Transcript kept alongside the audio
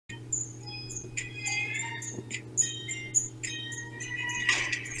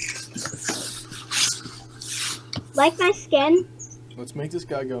Like my skin? Let's make this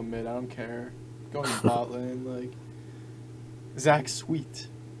guy go mid. I don't care. Going bot lane, like Zach, sweet,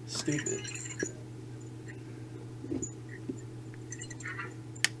 stupid.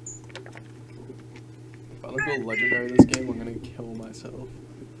 If I don't go legendary this game, I'm gonna kill myself.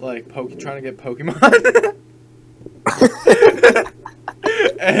 Like trying to get Pokemon.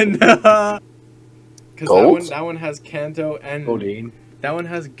 And because that one has Kanto and Bodine. That one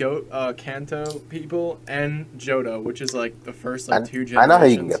has Kanto people and Johto, which is like the first like 2 generations. I know how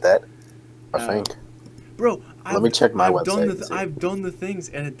you can get that. I think. Bro, let me check my website. I've done the things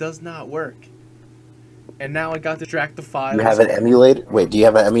and it does not work. And now I got to track the files. You have an emulator? Wait, do you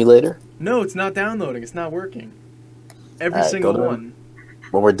have an emulator? No, it's not downloading. It's not working. Every single one.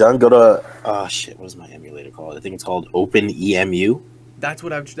 When we're done, go to oh shit, what is my emulator called? I think it's called OpenEMU. That's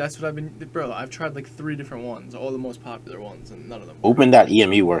what I've been, bro. I've tried like 3 different ones, all the most popular ones, and none of them.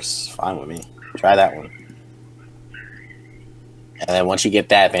 Open.emu works fine with me. Try that one. And then once you get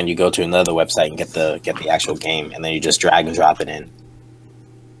that, then you go to another website and get the actual game, and then you just drag and drop it in.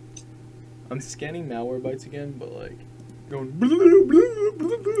 I'm scanning malware bytes again, but like going.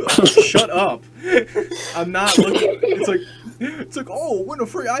 Oh, shut up! I'm not looking. It's like, oh, win a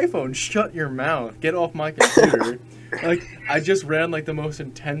free iPhone. Shut your mouth. Get off my computer. Like, I just ran like the most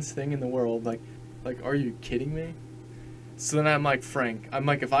intense thing in the world. Like, are you kidding me? So then I'm like, Frank. I'm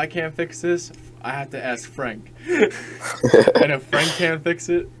like, if I can't fix this, I have to ask Frank. And if Frank can't fix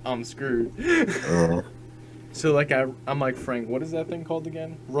it, I'm screwed. So like, I'm like, Frank, what is that thing called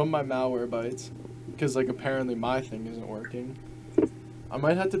again? Run my malware bytes. Because like, apparently my thing isn't working. I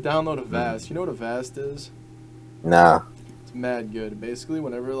might have to download a VAST. You know what a VAST is? Nah. It's mad good. Basically,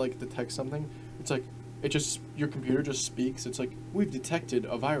 whenever like detects something, it's like, your computer just speaks. It's like, we've detected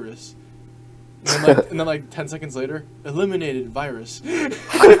a virus. And then like 10 seconds later, eliminated virus.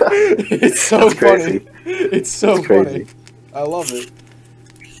 It's so funny. Crazy. It's so That's funny. crazy. I love it.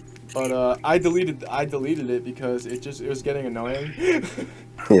 But I deleted it because it was getting annoying.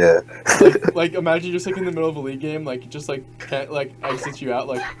 Yeah. like imagine just like in the middle of a league game, like just like can't like exits you out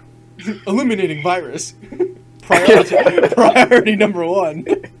like eliminating virus. Priority number 1.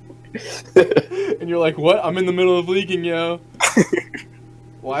 And you're like, what? I'm in the middle of leaguing, yo.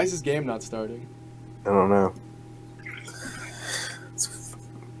 Why is this game not starting? I don't know.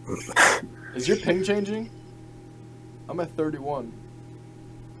 Is your ping changing? I'm at 31.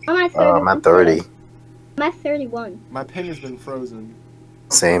 I'm at 30. I'm at 30. I'm at 31. My ping has been frozen.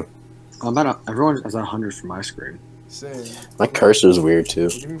 Same. Everyone is at 100 for my screen. Same. My cursor's weird too.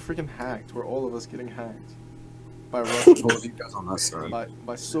 We're getting freaking hacked. We're all of us getting hacked. By Russians. What you guys on that side?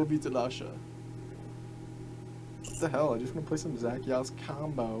 By Soviet Russia. What the hell? I just want to play some Zach Yas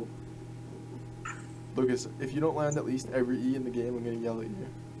combo. Lucas, if you don't land at least every E in the game, I'm gonna yell at you.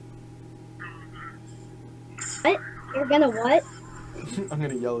 What? You're gonna what? I'm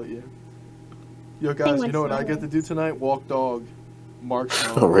gonna yell at you. Yo guys, you know what I get to do tonight? Walk dog. Mark's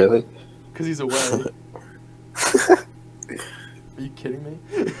mom. Oh really? Because he's away. Are you kidding me?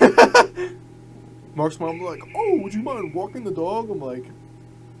 Mark's mom like, oh, would you mind walking the dog? I'm like,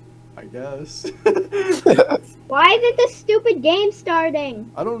 I guess. Why isn't this stupid game starting?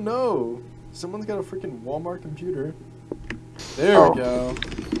 I don't know. Someone's got a freaking Walmart computer. There we go.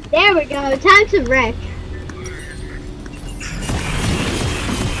 There we go. Time to wreck.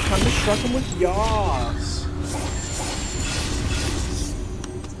 Time to struck him with Yas.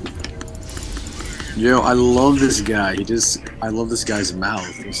 Yo, I love this guy. I love this guy's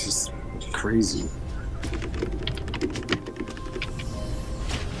mouth. It's just crazy.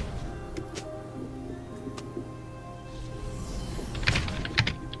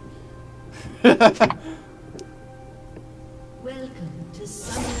 Welcome to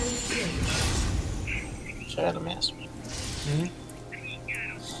Summer Should I have a mask?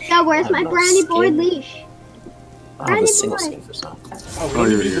 Yo, where's my brownie boy leash? I have a single skin for some. Oh, we don't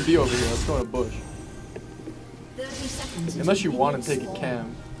need to be over here. Let's go in a bush. Unless you want to take a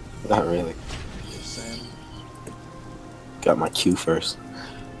cam. Not really. Just saying. Got my Q first.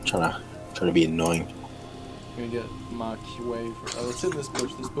 Trying to be annoying. I'm gonna get my QA for. Let's hit this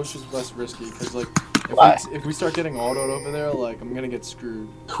bush. This bush is less risky because like if we start getting autoed over there, like I'm gonna get screwed.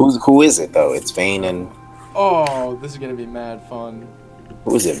 Who is it though? It's Vayne and. Oh, this is gonna be mad fun.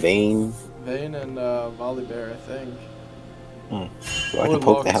 Who is it? Vayne. Vayne and Volley Bear, I think. So I can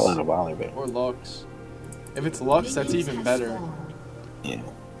poke the hell out of Volley Bear. Or Lux. If it's Lux, that's even better. Yeah.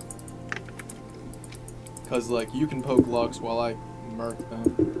 Cause like you can poke Lux while I murk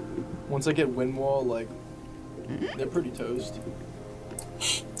them. Once I get Wind Wall, like they're pretty toast.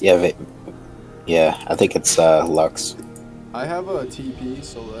 Yeah, yeah. I think it's Lux. I have a TP,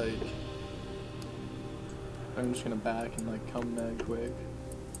 so like I'm just gonna back and like come mad quick.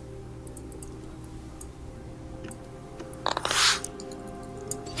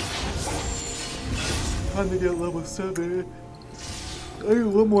 Time to get level 7. I need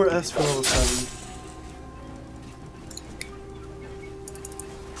one more S for level 7.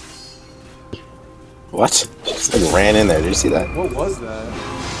 What? Just like ran in there. Did you see that? What was that?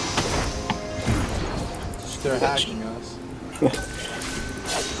 They're hacking us.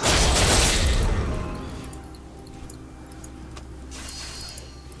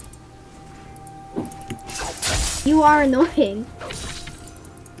 You are annoying.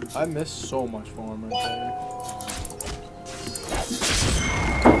 I missed so much form right there.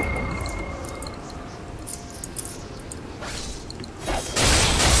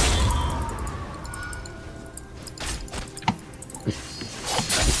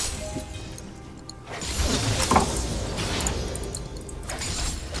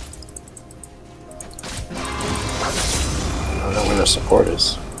 I don't know where the support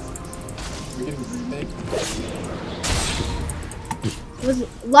is. We can remake.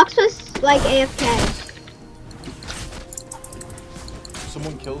 Lux was like AFK.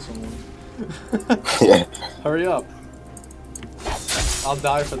 Someone kill someone. Yeah. Hurry up. I'll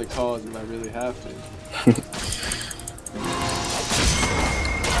die for the cause if I really have to.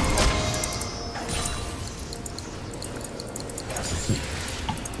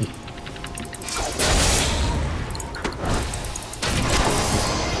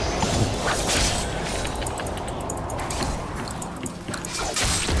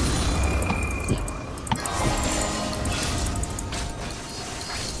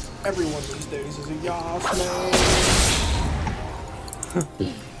 Everyone these days is a Yas man.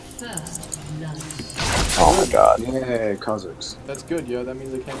 First blood. Oh my god. Yeah, Kazakhs. That's good, yo. That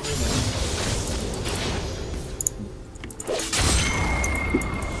means I can't win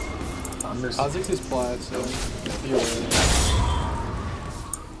I miss Kha'Zix is plat, so be aware.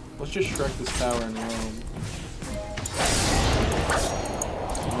 Let's just Shrek this tower and roam.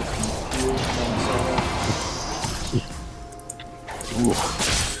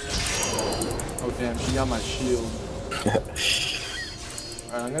 Oh damn, she got my shield. Alright,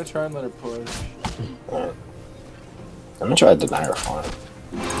 I'm gonna try and let her push. I'm gonna try to deny her farm.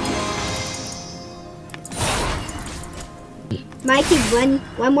 Mikey,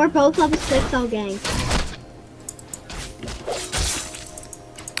 when we're both level 6, I'll gang.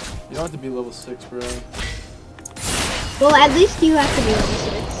 You don't have to be level 6, bro. Well, at least you have to be level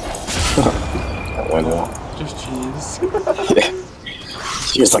 6. That went well. Just cheese. Yeah.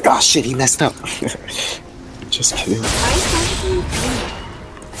 She was like, oh shit, he messed up. Just kidding.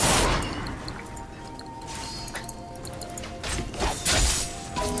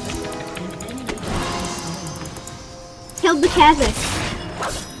 Killed the Kazakh.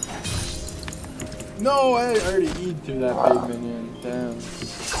 No, I already eat through that big minion. Damn.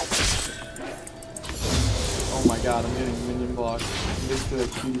 Oh my god, I'm getting minion blocked. I'm getting to that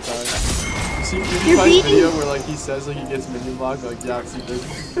PewDiePie. You see PewDiePie's video where like he says like he gets minion blocked like Yaxi did.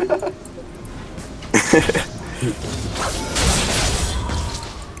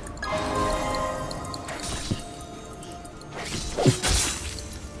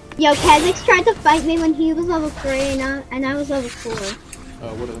 Yo, Kazakh tried to fight me when he was level 3 and I was level 4.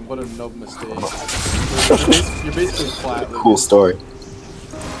 Oh, what a nub mistake. You're basically flat. Like, Cool story.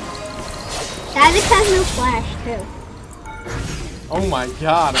 Kazakh has no flash, too. oh my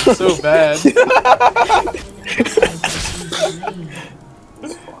god, I'm so bad.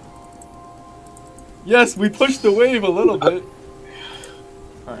 Yes, we pushed the wave a little bit.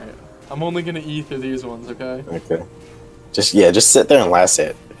 Alright, I'm only gonna E through these ones, okay? Okay. Just sit there and last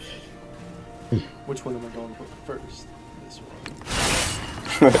hit. Which one am I going for first? This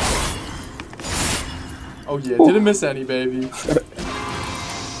one. Oh yeah, didn't miss any, baby.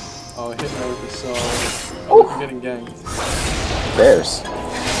 Oh, hit me with the saw. Oh, I'm getting ganked. Bears.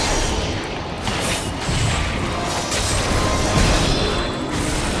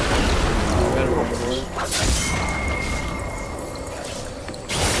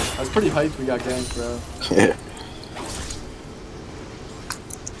 I was pretty hyped we got ganked, bro. Yeah.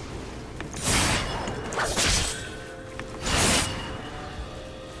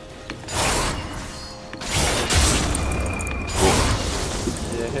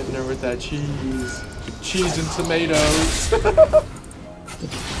 Yeah, hitting her with that cheese. Cheese and tomatoes.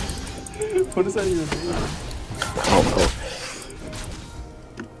 What does that even mean? I don't know.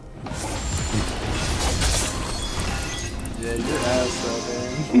 Yeah, your ass though, man.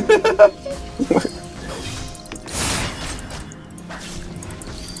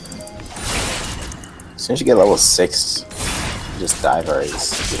 As soon as you get level 6, you just die very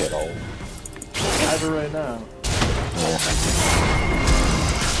easy. You hit all. I have her right now.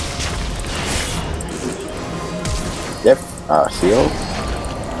 Yep. Heal.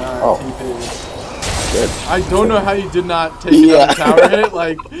 Oh. TP. Good. I don't know how you did not take another tower hit.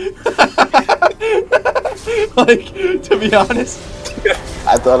 Like, to be honest.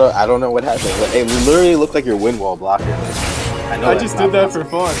 I don't know what happened. It literally looked like your wind wall blocker. I just did that for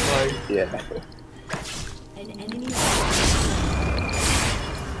fun. Like, yeah. An enemy.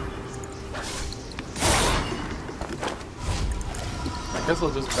 I guess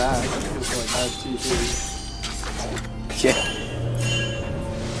I'll just back because like I have TP. Yeah.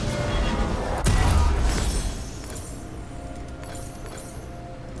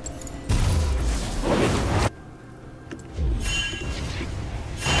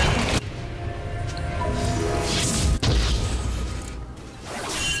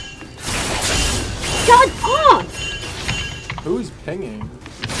 Shut up! Who's pinging?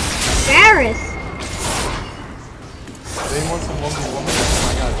 Varus. They want some 1v1. Oh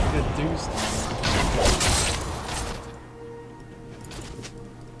my god, you did do stuff.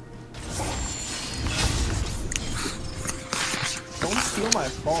 Don't steal my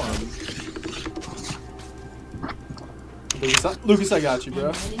farm. Lucas, I got you,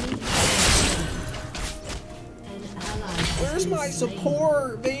 bro. Where's my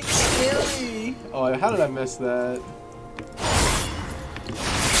support? Being scary. Oh, how did I miss that?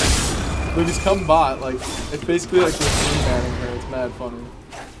 Lucas, come bot. Like, it's basically like we're team-banning her. It's mad funny.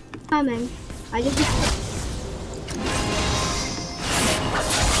 Coming. I just.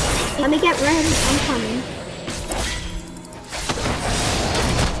 Let me get ready. I'm coming.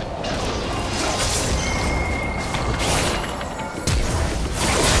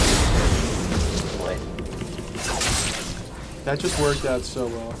 That just worked out so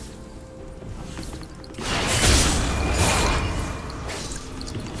well.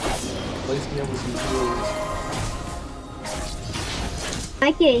 Place me up with some heals.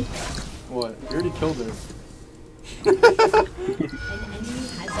 Mikey. What? You already killed her.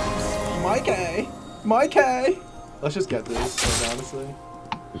 Mikey! Mikey! Let's just get this, like, honestly.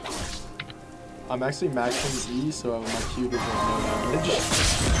 I'm actually maxing E, so my Q does like no damage.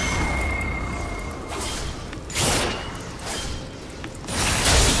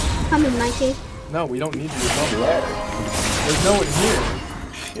 Coming, Mikey. No, we don't need you to come. There's no one here.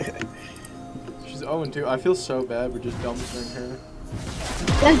 She's 0-2. I feel so bad. We're just dumpstering her.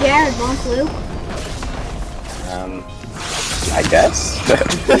 Yo, Jared, want blue? I guess.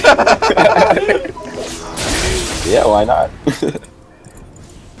 Yeah, why not?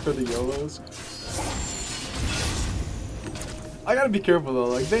 For the YOLOs. I gotta be careful though.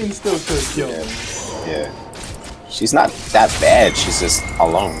 Like, Vayne still could kill me. Yeah. She's not that bad. She's just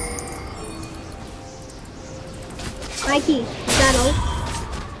alone. Mikey, is that all?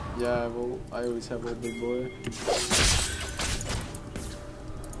 Yeah, well, I always have a big boy.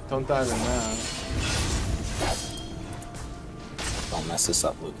 Don't dive in now. Don't mess this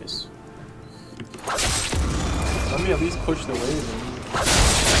up, Lucas. Let me at least push the wave in.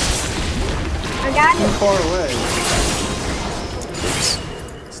 I got Too it. far away.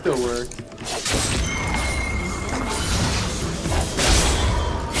 Still worked.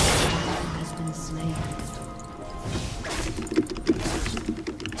 Has been slain.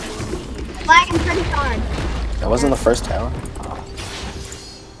 Lagging pretty hard. That wasn't the first tower? Oh.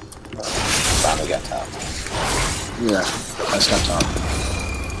 Finally got top. Yeah, I just got top.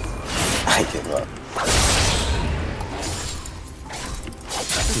 I give up.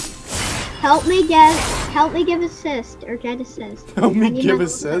 Help me give assist or get assist. Help I me need give my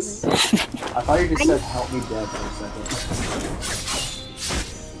assist. I thought you just said help me dead for a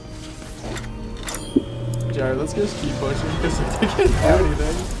second. Jared, let's just keep pushing because if they can't do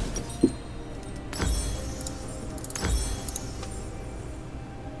anything.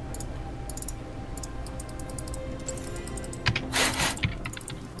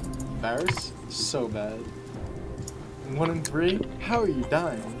 Varus? So bad. 1 and 3? How are you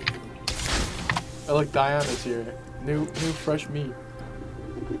dying? Oh look, Diana's here. New fresh meat.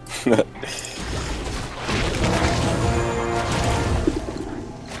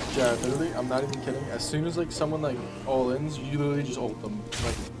 Jared, literally, I'm not even kidding. As soon as like someone like all-ins, you literally just ult them.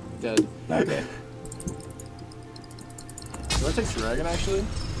 Like, dead. Okay. Do I take Dragon actually?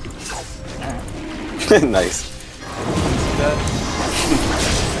 Nice. Dead.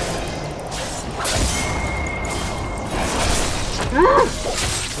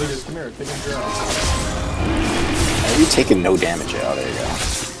 Lucas, come here, take a drone. Are you taking no damage? Oh, there you go.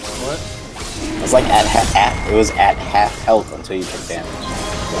 What? It was like at half health until you took damage.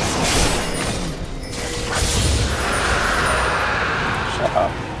 Shut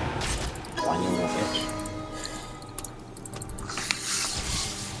up. Why you move it?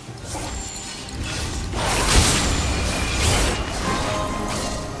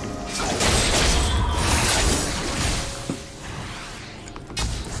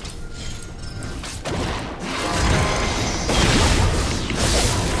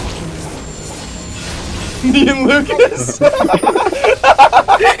 Me and Lucas.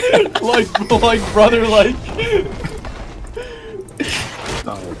 like brother, like.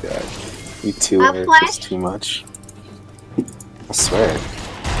 Oh my god. You two I'll are flash. just too much. I swear.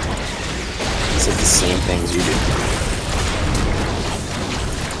 It's like the same things you do.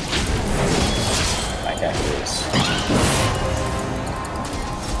 I got this.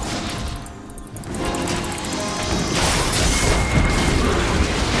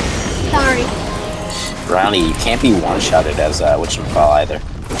 Sorry. Brownie, you can't be one-shotted as whatchamacall either.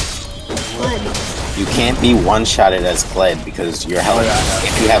 Blood. You can't be one-shotted as Kled because your health,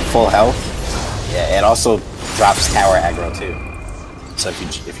 if you have full health, yeah, it also drops tower aggro too. So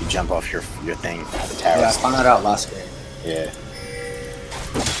if you jump off your thing, the tower. Yeah, I found that out last game. Yeah.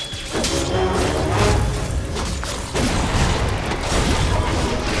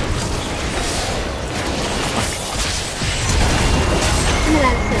 Look at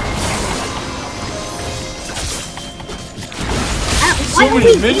that shit. So What are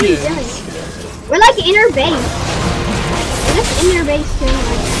many we minions. doing? We're like inner base. We're just inner base doing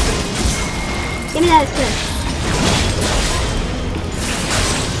like. Give me that assist.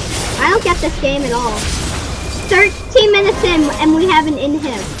 I don't get this game at all. 13 minutes in and we have an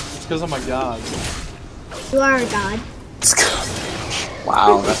inhib. It's because I'm a god. You are a god.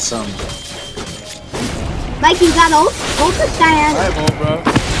 Wow, that's Mike, you got ult? Ult is I Diana. have ult, bro.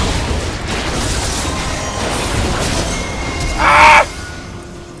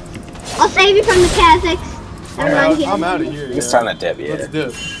 I'll save you from the Kazakhs. That run here. I'm out of here. It's Yeah. time to dip, yeah. Let's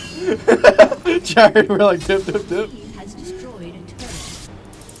dip. Jared, we're like dip. Has destroyed a turret.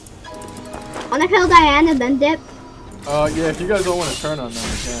 Wanna kill Diana, then dip? Yeah, if you guys don't want to turn on them,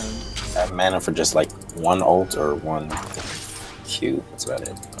 you can. I have mana for just like one ult or one Q. That's about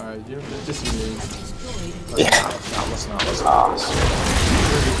it. Alright, you just engage. Yeah. let's not. Ah.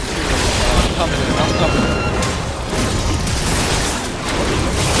 I'm coming.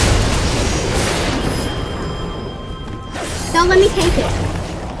 Don't let me take it.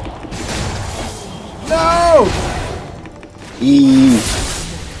 No!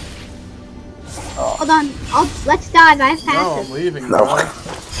 Hold on. Let's dive. I have No, I'm passive. leaving, No. bro.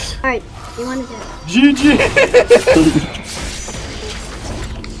 Alright, you wanna dip? GG!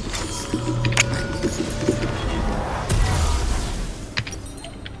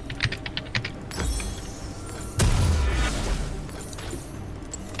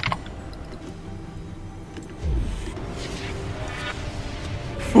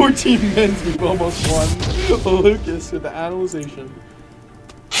 14 minutes, we've almost won. Lucas with the analyzation.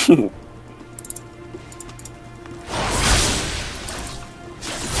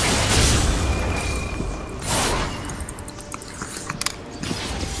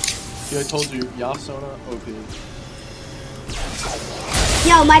 See, I told you, Yasuo OP.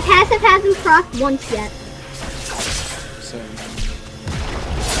 Yo, my passive hasn't procced once yet. Same.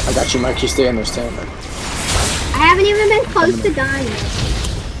 I got you, Mike. You stay in there, stay in there. I haven't even been close to dying yet.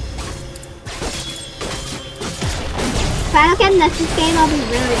 If I don't get this game, I'll be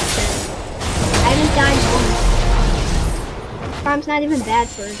really upset. I haven't died once. Farm's not even bad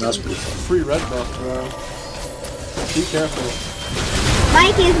for it. That's pretty fun. Free red buff, bro. Be careful.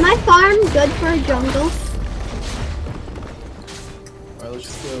 Mikey, is my farm good for a jungle? Alright, let's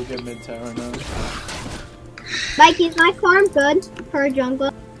just go get mid tower now. Mikey, is my farm good for a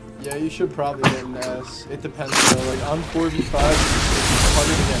jungle? Yeah, you should probably get Ness. It depends though. Like on 4v5, it's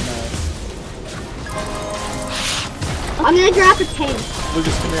harder to get Ness. I'm gonna drop a tank.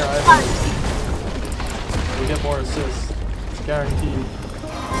 Lucas, come here. I we get more assists. It's guaranteed.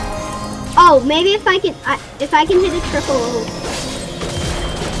 Oh, maybe if I can hit a triple ult,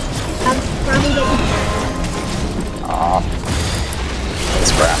 I'll probably get. Aw.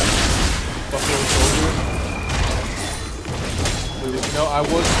 It's crap. Buffalo Soldier. Lucas, you know, I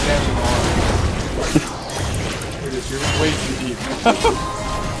was standing on. Lucas, you're way too deep.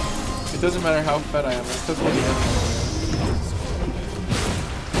 It doesn't matter how fed I am. I still can't get anywhere.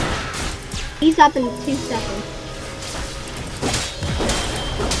 He's up in 2 seconds.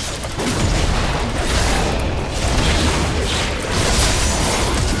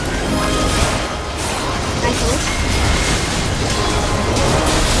 Nice ult.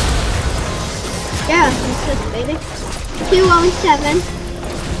 Yeah, assist, baby. 207.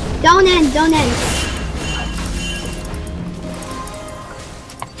 Don't end.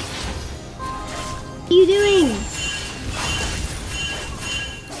 What are you doing?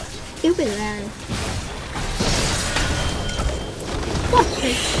 Stupid man. What's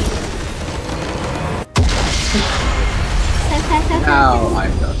this? Now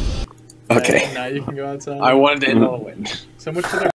I'm done. Okay. Now you can go outside. I wanted to hit all win. So much for the